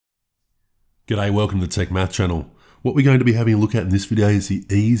G'day, welcome to the Tech Math channel. What we're going to be having a look at in this video is the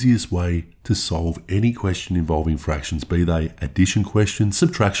easiest way to solve any question involving fractions, be they addition questions,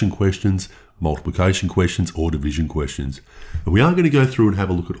 subtraction questions, multiplication questions, or division questions. And we are going to go through and have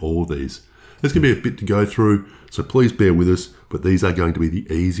a look at all of these. There's going to be a bit to go through, so please bear with us, but these are going to be the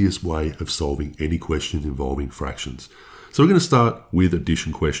easiest way of solving any question involving fractions. So we're going to start with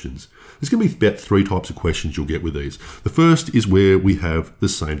addition questions. There's going to be about three types of questions you'll get with these. The first is where we have the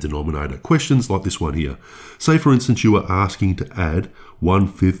same denominator. Questions like this one here. Say, for instance, you are asking to add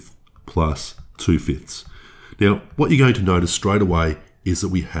 1/5 plus 2/5. Now, what you're going to notice straight away is that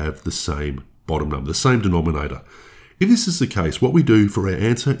we have the same bottom number, the same denominator. If this is the case, what we do for our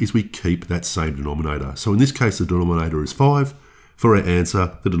answer is we keep that same denominator. So in this case, the denominator is 5. For our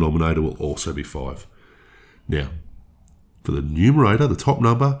answer, the denominator will also be 5. Now, for the numerator, the top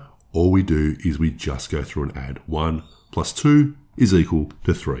number, all we do is we just go through and add. 1 plus 2 is equal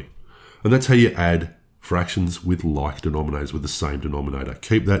to 3. And that's how you add fractions with like denominators, with the same denominator.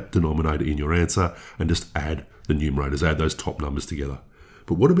 Keep that denominator in your answer and just add the numerators, add those top numbers together.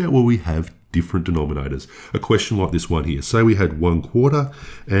 But what about where we have different denominators? A question like this one here. Say we had 1/4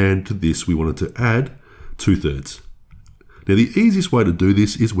 and to this we wanted to add 2/3. Now the easiest way to do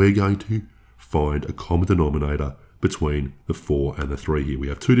this is we're going to find a common denominator between the 4 and the 3 here. We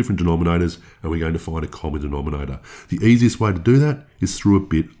have two different denominators and we're going to find a common denominator. The easiest way to do that is through a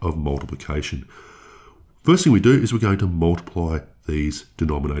bit of multiplication. First thing we do is we're going to multiply these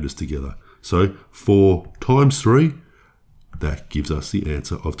denominators together. So 4 times 3, that gives us the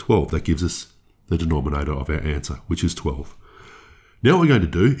answer of 12. That gives us the denominator of our answer, which is 12. Now what we're going to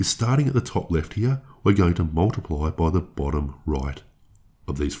do is, starting at the top left here, we're going to multiply by the bottom right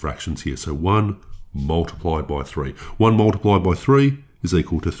of these fractions here. So 1 multiplied by 3. 1 multiplied by 3 is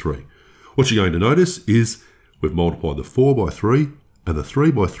equal to 3. What you're going to notice is we've multiplied the 4 by 3 and the 3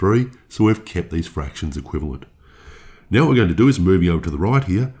 by 3, so we've kept these fractions equivalent. Now what we're going to do is, moving over to the right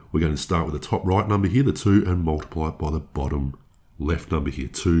here, we're going to start with the top right number here, the 2, and multiply it by the bottom left number here.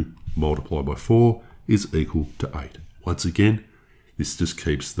 2 multiplied by 4 is equal to 8. Once again, this just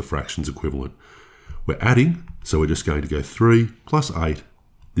keeps the fractions equivalent. We're adding, so we're just going to go 3 plus 8.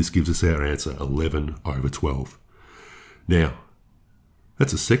 This gives us our answer, 11 over 12. Now,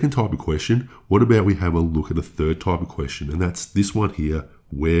 that's a second type of question. What about we have a look at a third type of question? And that's this one here,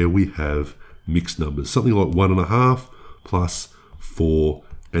 where we have mixed numbers. Something like 1.5 plus 4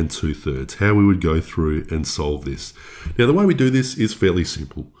 and 2/3. How we would go through and solve this. Now, the way we do this is fairly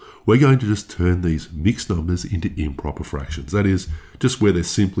simple. We're going to just turn these mixed numbers into improper fractions. That is, just where they're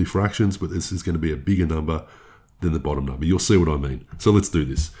simply fractions, but this is going to be a bigger number than the bottom number. You'll see what I mean. So let's do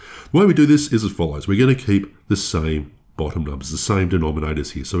this. The way we do this is as follows. We're going to keep the same bottom numbers, the same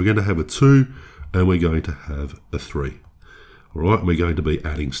denominators here. So we're going to have a 2 and we're going to have a 3. All right, and we're going to be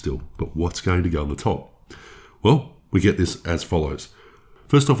adding still. But what's going to go on the top? Well, we get this as follows.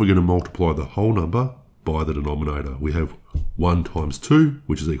 First off, we're going to multiply the whole number by the denominator. We have 1 times 2,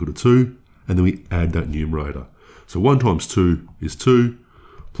 which is equal to 2, and then we add that numerator. So 1 times 2 is 2,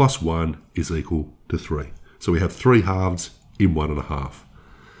 plus 1 is equal to 3. So we have 3 halves in 1.5.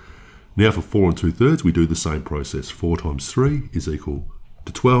 Now for 4 and 2/3, we do the same process. 4 times 3 is equal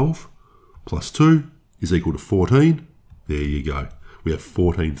to 12, plus 2 is equal to 14. There you go. We have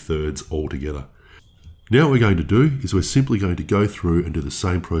 14/3 altogether. Now what we're going to do is we're simply going to go through and do the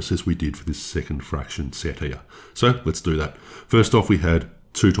same process we did for this second fraction set here. So let's do that. First off, we had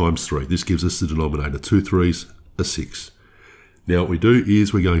 2 times 3. This gives us the denominator. 2 3s are 6. Now what we do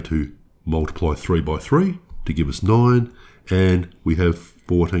is we're going to multiply 3 by 3 to give us 9, and we have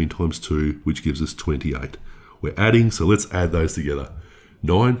 14 times 2, which gives us 28. We're adding, so let's add those together.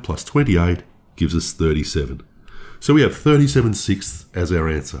 9 plus 28 gives us 37. So we have 37/6 as our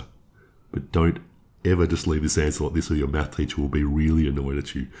answer. But don't ever just leave this answer like this, or your math teacher will be really annoyed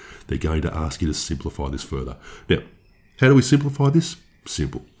at you. They're going to ask you to simplify this further. Now, how do we simplify this?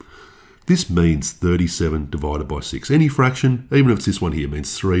 Simple. This means 37 divided by 6. Any fraction, even if it's this one here,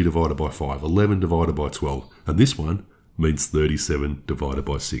 means 3 divided by 5, 11 divided by 12. And this one means 37 divided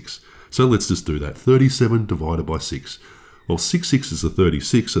by 6. So let's just do that. 37 divided by 6. Well, 6 6s are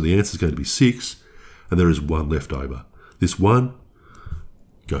 36, so the answer is going to be 6, and there is 1 left over. This 1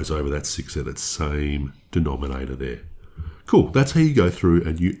 goes over that 6 there, that same denominator there. Cool, that's how you go through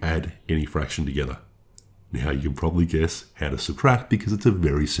and you add any fraction together. Now you can probably guess how to subtract, because it's a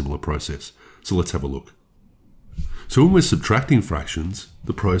very similar process. So let's have a look. So when we're subtracting fractions,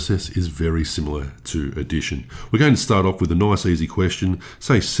 the process is very similar to addition. We're going to start off with a nice easy question.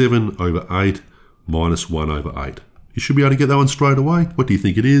 Say 7 over 8 minus 1 over 8. You should be able to get that one straight away. What do you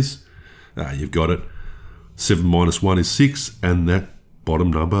think it is? You've got it. 7 minus 1 is 6, and that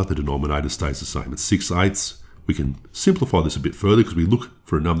bottom number, the denominator stays the same. It's 6/8. We can simplify this a bit further because we look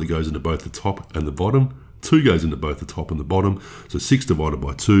for a number that goes into both the top and the bottom. 2 goes into both the top and the bottom. So 6 divided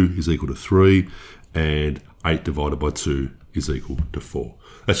by 2 is equal to 3, and 8 divided by 2 is equal to 4.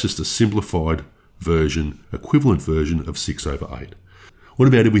 That's just a simplified version, equivalent version of 6/8. What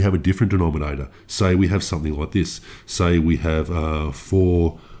about if we have a different denominator? Say we have something like this. Say we have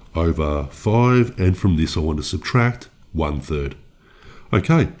 4/5, and from this I want to subtract 1/3.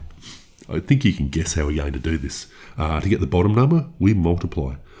 Okay, I think you can guess how we're going to do this. To get the bottom number, we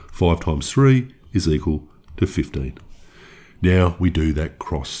multiply. 5 times 3 is equal to 15. Now we do that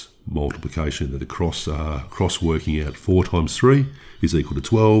cross multiplication, the cross working out. 4 times 3 is equal to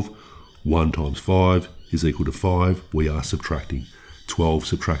 12. 1 times 5 is equal to 5. We are subtracting. 12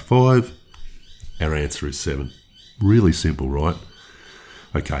 subtract 5, our answer is 7. Really simple, right?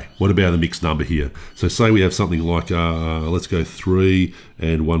 Okay, what about the mixed number here? So say we have something like, let's go 3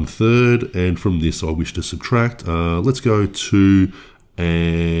 and 1/3, and from this I wish to subtract, let's go 2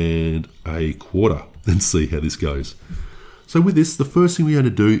 and 1/4 and see how this goes. So with this, the first thing we're going to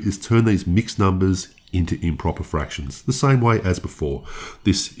do is turn these mixed numbers into improper fractions, the same way as before.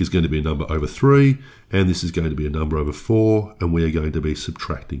 This is going to be a number over 3, and this is going to be a number over 4, and we are going to be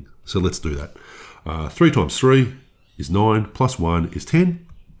subtracting. So let's do that. 3 times 3 is 9, plus 1 is 10.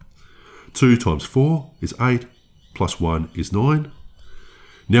 2 times 4 is 8, plus 1 is 9.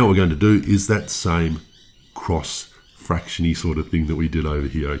 Now what we're going to do is that same cross fractiony sort of thing that we did over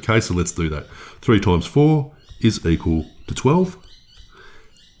here. Okay, so let's do that. 3 times 4 is equal to 12.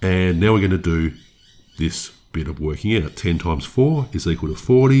 And now we're going to do this bit of working out. 10 times 4 is equal to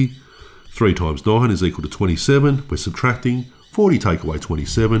 40. 3 times 9 is equal to 27. We're subtracting. 40 take away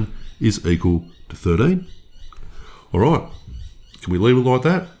 27 is equal to 13. All right, can we leave it like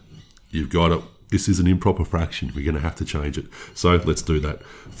that? You've got it. This is an improper fraction. We're going to have to change it. So let's do that.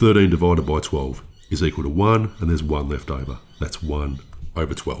 13 divided by 12 is equal to 1, and there's 1 left over. That's 1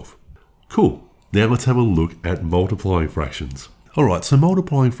 over 12. Cool. Now let's have a look at multiplying fractions. All right, so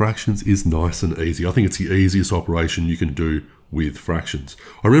multiplying fractions is nice and easy. I think it's the easiest operation you can do with fractions.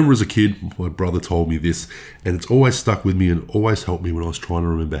 I remember as a kid, my brother told me this, and it's always stuck with me and always helped me when I was trying to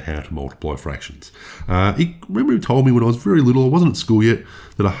remember how to multiply fractions. He told me when I was very little, I wasn't at school yet,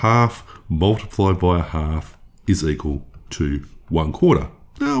 that a half multiplied by a half is equal to 1/4.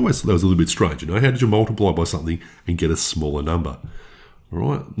 Now, I always thought that was a little bit strange. You know, how did you multiply by something and get a smaller number? All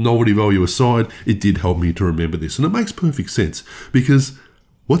right, novelty value aside, it did help me to remember this, and it makes perfect sense because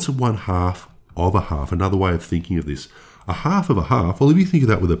what's 1/2 of a half? Another way of thinking of this, a half of a half. Well, if you think of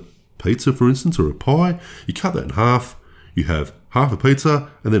that with a pizza, for instance, or a pie, you cut that in half. You have half a pizza,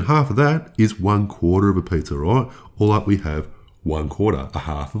 and then half of that is 1/4 of a pizza, right? All up, we have 1/4. A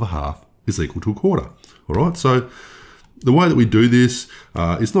half of a half is equal to a quarter. All right, so the way that we do this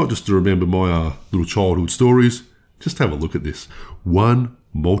is not just to remember my little childhood stories. Just have a look at this. 1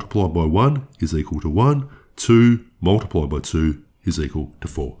 multiplied by 1 is equal to 1. 2 multiplied by 2 is equal to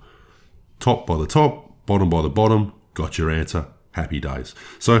 4. Top by the top, bottom by the bottom, got your answer. Happy days.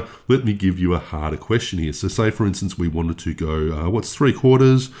 So let me give you a harder question here. So say, for instance, we wanted to go, what's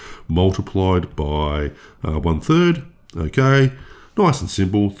 3/4 multiplied by 1/3? Okay, nice and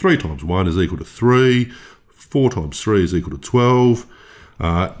simple. 3 times 1 is equal to 3. 4 times 3 is equal to 12.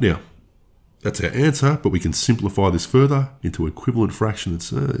 Now, that's our answer, but we can simplify this further into an equivalent fraction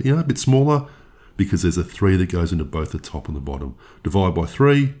that's a bit smaller because there's a 3 that goes into both the top and the bottom. Divide by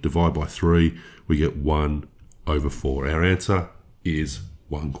 3, divide by 3, we get 1 over 4. Our answer is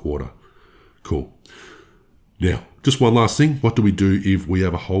 1/4. Cool. Now, just one last thing. What do we do if we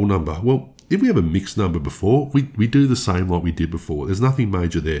have a whole number? Well, if we have a mixed number before, we do the same like we did before. There's nothing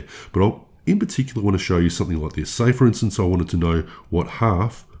major there, but I'll in particular want to show you something like this. Say, for instance, I wanted to know what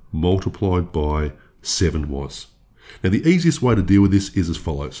half multiplied by 7 was. Now, the easiest way to deal with this is as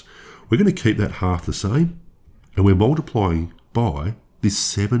follows. We're going to keep that half the same, and we're multiplying by this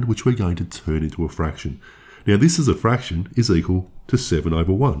 7, which we're going to turn into a fraction. Now, this as a fraction is equal to 7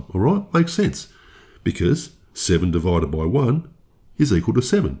 over 1. All right, makes sense, because 7 divided by 1 is equal to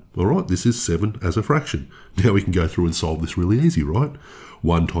 7. All right, this is 7 as a fraction. Now we can go through and solve this really easy, right?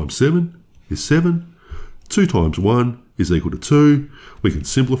 1 times 7 is 7. 2 times 1 is equal to 2. We can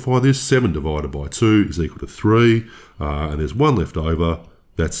simplify this. 7 divided by 2 is equal to 3. And there's 1 left over.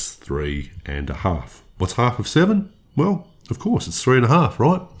 That's 3.5. What's half of 7? Well, of course, it's 3.5,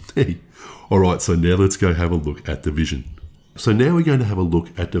 right? Hey. All right, so now let's go have a look at division. So now we're going to have a look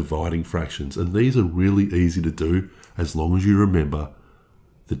at dividing fractions. And these are really easy to do as long as you remember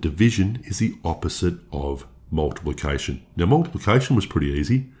that division is the opposite of multiplication. Now, multiplication was pretty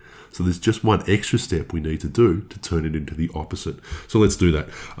easy. So there's just one extra step we need to do to turn it into the opposite. So let's do that.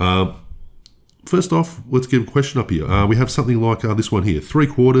 First off, let's get a question up here. We have something like this one here,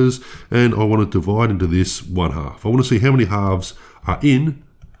 3/4, and I want to divide into this 1/2. I want to see how many halves are in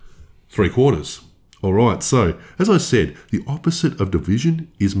 3/4. All right, so as I said, the opposite of division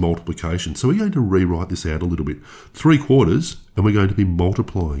is multiplication. So we're going to rewrite this out a little bit. 3/4, and we're going to be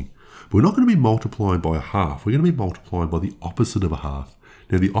multiplying. But we're not going to be multiplying by a half. We're going to be multiplying by the opposite of a half.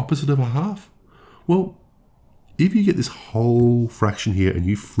 Now, the opposite of a half, well, if you get this whole fraction here and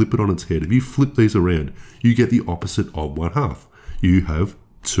you flip it on its head, if you flip these around, you get the opposite of 1/2. You have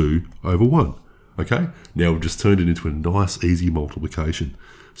 2/1. Okay, now we've just turned it into a nice, easy multiplication.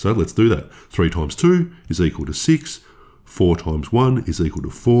 So let's do that. 3 times 2 is equal to 6. 4 times 1 is equal to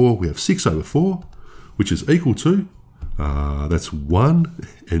 4. We have 6/4, which is equal to, that's 1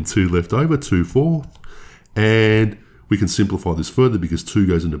 and 2 left over, 2/4. And we can simplify this further because 2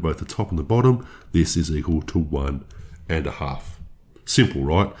 goes into both the top and the bottom. This is equal to 1.5. Simple,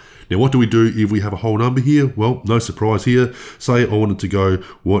 right? Now, what do we do if we have a whole number here? Well, no surprise here. Say I wanted to go,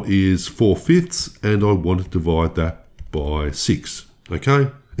 what is 4/5, and I want to divide that by 6.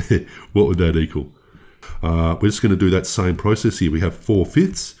 Okay? What would that equal? We're just going to do that same process here. We have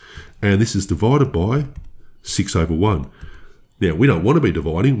 4/5, and this is divided by 6/1. Now, we don't want to be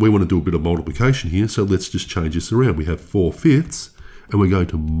dividing. We want to do a bit of multiplication here, so let's just change this around. We have 4/5, and we're going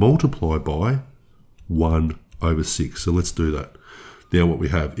to multiply by 1/6. So let's do that. Now, what we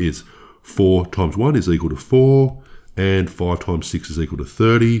have is 4 times 1 is equal to 4, and 5 times 6 is equal to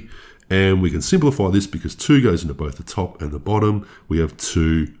 30. And we can simplify this because 2 goes into both the top and the bottom. We have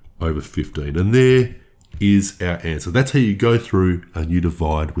 2/15. And there is our answer. That's how you go through and you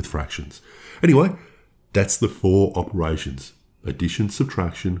divide with fractions. Anyway, that's the 4 operations: addition,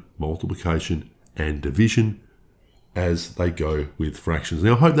 subtraction, multiplication, and division as they go with fractions.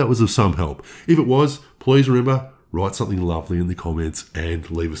 Now, I hope that was of some help. If it was, please remember, write something lovely in the comments and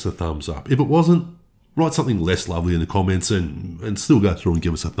leave us a thumbs up. If it wasn't, write something less lovely in the comments and still go through and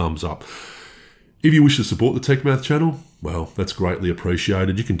give us a thumbs up. If you wish to support the TechMath channel, well, that's greatly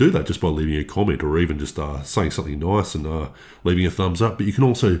appreciated. You can do that just by leaving a comment or even just saying something nice and leaving a thumbs up. But you can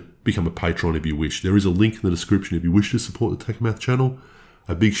also become a patron if you wish. There is a link in the description if you wish to support the TechMath channel.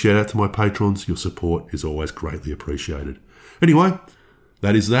 A big shout out to my patrons. Your support is always greatly appreciated. Anyway,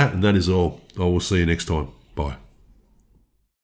 that is that, and that is all. I will see you next time. Bye.